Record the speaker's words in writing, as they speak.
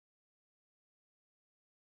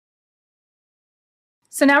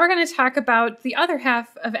So now we're going to talk about the other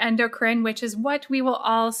half of endocrine, which is what we will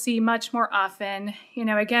all see much more often.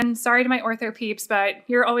 Again, sorry to my ortho peeps, but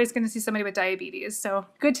you're always going to see somebody with diabetes. So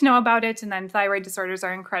good to know about it. And then thyroid disorders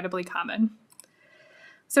are incredibly common.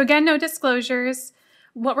 So again, no disclosures.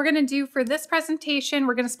 What we're going to do for this presentation,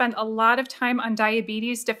 we're going to spend a lot of time on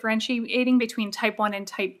diabetes, differentiating between type 1 and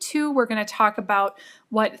type 2. We're going to talk about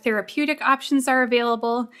what therapeutic options are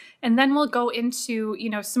available, and then we'll go into,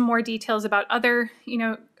 some more details about other,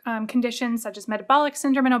 conditions such as metabolic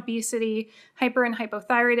syndrome and obesity, hyper and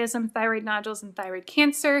hypothyroidism, thyroid nodules, and thyroid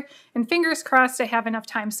cancer. And fingers crossed I have enough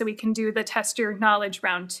time so we can do the test your knowledge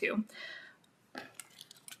round 2.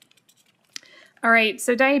 All right,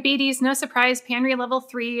 so diabetes, no surprise, Panry level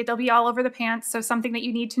 3, they'll be all over the pants, so something that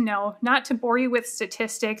you need to know. Not to bore you with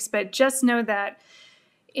statistics, but just know that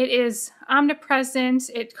it is omnipresent.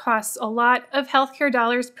 It costs a lot of healthcare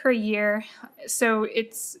dollars per year, so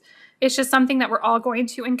it's just something that we're all going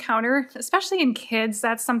to encounter, especially in kids.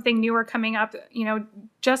 That's something newer coming up.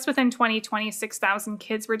 Just within 2020, 6,000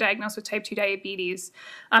 kids were diagnosed with type 2 diabetes.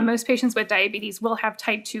 Most patients with diabetes will have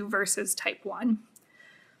type 2 versus type 1.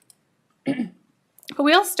 But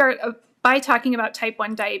we'll start by talking about type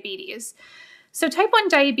 1 diabetes. So type 1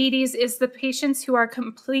 diabetes is the patients who are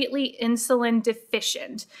completely insulin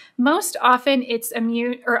deficient. Most often it's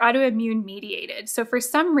immune or autoimmune mediated. So for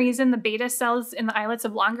some reason, the beta cells in the islets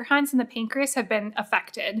of Langerhans and the pancreas have been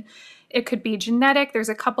affected. It could be genetic. There's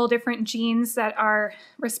a couple different genes that are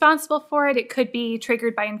responsible for it. It could be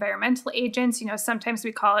triggered by environmental agents. Sometimes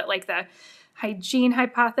we call it like the hygiene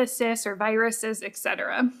hypothesis or viruses,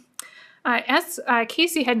 etc. As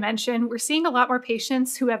Casey had mentioned, we're seeing a lot more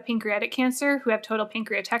patients who have pancreatic cancer, who have total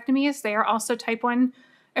pancreatectomies. They are also type 1,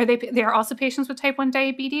 or they are also patients with type 1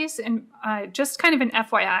 diabetes. And just kind of an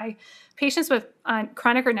FYI, patients with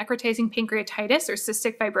chronic or necrotizing pancreatitis or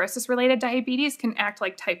cystic fibrosis related diabetes can act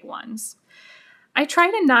like type 1s. I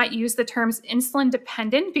try to not use the terms insulin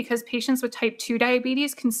dependent because patients with type 2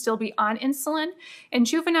 diabetes can still be on insulin. And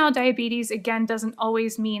juvenile diabetes, again, doesn't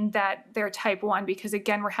always mean that they're type 1 because,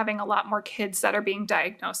 again, we're having a lot more kids that are being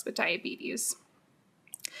diagnosed with diabetes.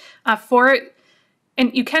 And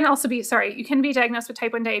you can be diagnosed with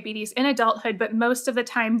type 1 diabetes in adulthood, but most of the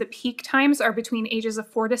time the peak times are between ages of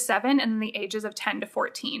 4 to 7 and then the ages of 10 to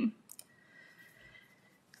 14.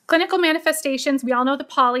 Clinical manifestations, we all know the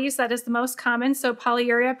polys, that is the most common. So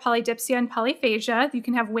polyuria, polydipsia, and polyphagia. You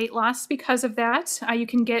can have weight loss because of that. You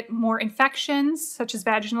can get more infections, such as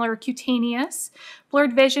vaginal or cutaneous,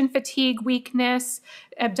 blurred vision, fatigue, weakness,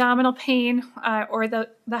 abdominal pain, or the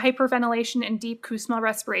hyperventilation and deep Kussmaul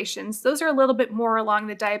respirations. Those are a little bit more along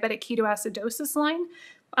the diabetic ketoacidosis line,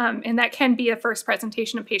 and that can be a first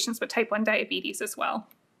presentation of patients with type 1 diabetes as well.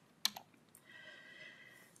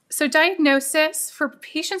 So diagnosis for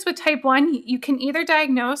patients with type 1, you can either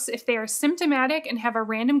diagnose if they are symptomatic and have a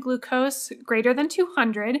random glucose greater than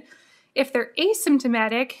 200. If they're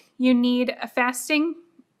asymptomatic, you need a fasting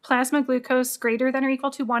plasma glucose greater than or equal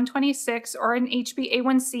to 126 or an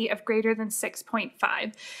HbA1c of greater than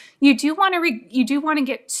 6.5. You do want to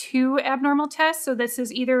get 2 abnormal tests. So this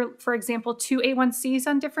is either, for example, 2 A1Cs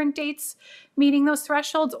on different dates meeting those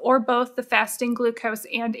thresholds, or both the fasting glucose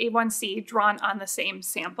and A1C drawn on the same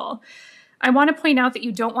sample. I want to point out that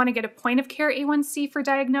you don't want to get a point of care A1C for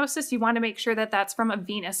diagnosis. You want to make sure that that's from a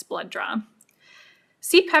venous blood draw.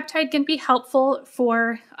 C-peptide can be helpful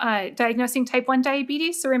for diagnosing type 1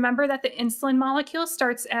 diabetes. So remember that the insulin molecule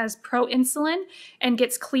starts as proinsulin and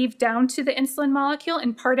gets cleaved down to the insulin molecule,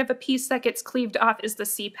 and part of a piece that gets cleaved off is the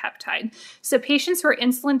C-peptide. So patients who are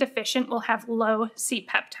insulin deficient will have low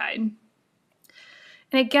C-peptide.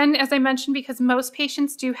 And again, as I mentioned, because most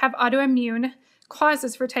patients do have autoimmune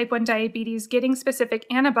causes for type 1 diabetes, getting specific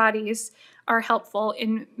antibodies are helpful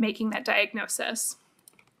in making that diagnosis.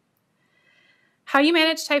 How you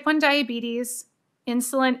manage type 1 diabetes: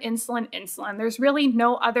 insulin, insulin, insulin. There's really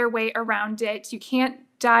no other way around it. You can't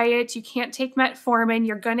diet, you can't take metformin,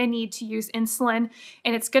 you're going to need to use insulin,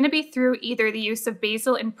 and it's going to be through either the use of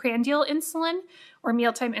basal and prandial insulin or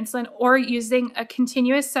mealtime insulin, or using a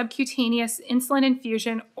continuous subcutaneous insulin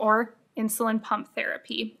infusion or insulin pump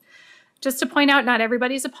therapy. Just to point out, not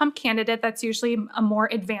everybody's a pump candidate. That's usually a more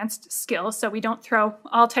advanced skill, so we don't throw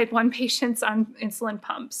all type 1 patients on insulin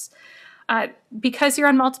pumps. Because you're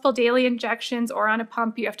on multiple daily injections or on a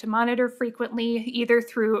pump, you have to monitor frequently, either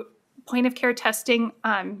through point of care testing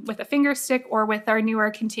with a finger stick or with our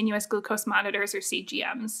newer continuous glucose monitors or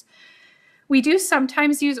CGMs. We do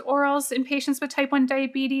sometimes use orals in patients with type 1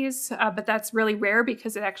 diabetes, but that's really rare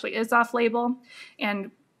because it actually is off-label,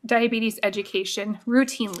 and diabetes education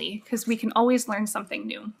routinely, because we can always learn something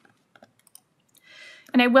new.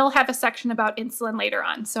 And I will have a section about insulin later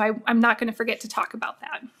on, so I'm not going to forget to talk about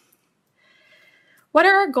that. What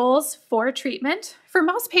are our goals for treatment? For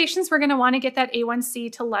most patients, we're going to want to get that A1C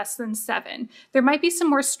to less than 7. There might be some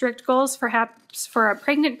more strict goals, perhaps for a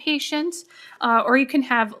pregnant patient, or you can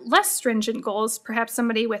have less stringent goals, perhaps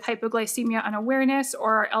somebody with hypoglycemia unawareness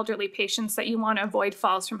or elderly patients that you want to avoid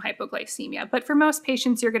falls from hypoglycemia. But for most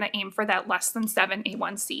patients, you're going to aim for that less than 7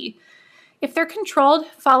 A1C. If they're controlled,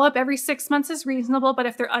 follow-up every 6 months is reasonable, but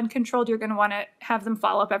if they're uncontrolled, you're going to want to have them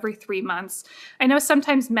follow up every 3 months. I know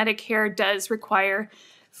sometimes Medicare does require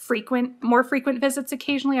more frequent visits,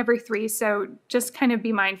 occasionally every 3, so just kind of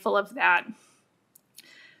be mindful of that.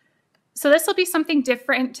 So this will be something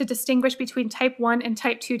different to distinguish between type 1 and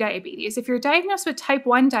type 2 diabetes. If you're diagnosed with type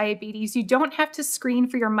 1 diabetes, you don't have to screen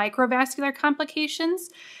for your microvascular complications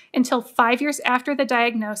until 5 years after the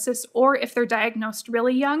diagnosis, or if they're diagnosed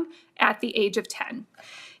really young, at the age of 10.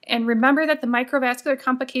 And remember that the microvascular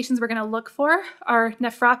complications we're going to look for are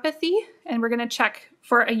nephropathy, and we're going to check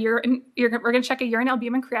for a urine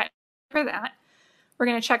albumin creatinine for that. We're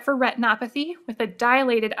going to check for retinopathy with a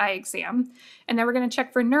dilated eye exam, and then we're going to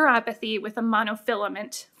check for neuropathy with a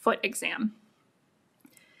monofilament foot exam.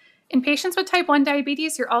 In patients with type 1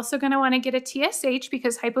 diabetes, you're also going to want to get a TSH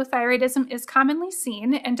because hypothyroidism is commonly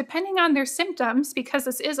seen, and depending on their symptoms, because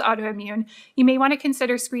this is autoimmune, you may want to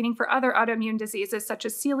consider screening for other autoimmune diseases such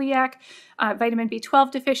as celiac, vitamin B12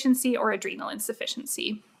 deficiency, or adrenal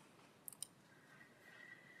insufficiency.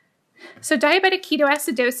 So diabetic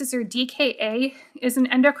ketoacidosis, or DKA, is an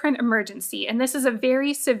endocrine emergency, and this is a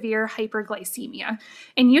very severe hyperglycemia.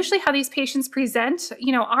 And usually how these patients present,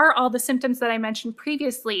 are all the symptoms that I mentioned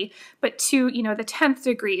previously, but to, the 10th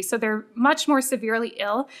degree. So they're much more severely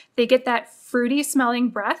ill. They get that fruity smelling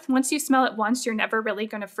breath. Once you smell it once, you're never really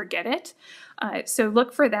going to forget it. So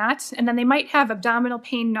look for that. And then they might have abdominal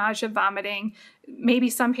pain, nausea, vomiting. Maybe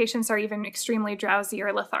some patients are even extremely drowsy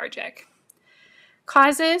or lethargic.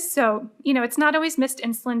 Causes, so, it's not always missed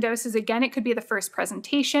insulin doses. Again, it could be the first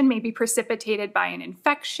presentation, maybe precipitated by an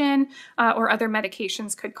infection, or other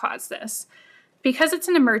medications could cause this. Because it's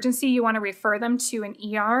an emergency, you want to refer them to an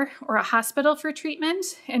ER or a hospital for treatment.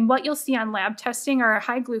 And what you'll see on lab testing are a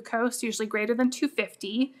high glucose, usually greater than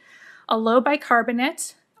 250, a low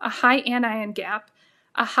bicarbonate, a high anion gap,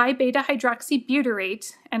 a high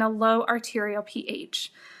beta-hydroxybutyrate, and a low arterial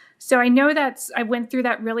pH. So I know that I went through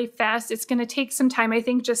that really fast. It's going to take some time, I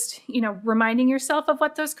think, just, reminding yourself of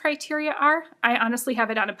what those criteria are. I honestly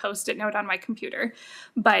have it on a Post-it note on my computer.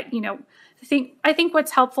 But, I think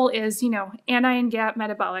what's helpful is, anion gap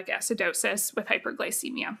metabolic acidosis with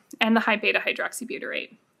hyperglycemia and the high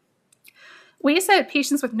beta-hydroxybutyrate. Ways that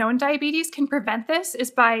patients with known diabetes can prevent this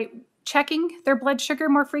is by checking their blood sugar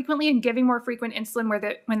more frequently and giving more frequent insulin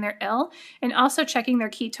when they're ill, and also checking their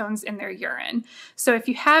ketones in their urine. So if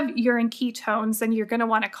you have urine ketones, then you're going to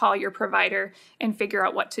want to call your provider and figure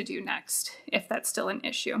out what to do next if that's still an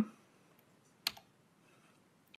issue.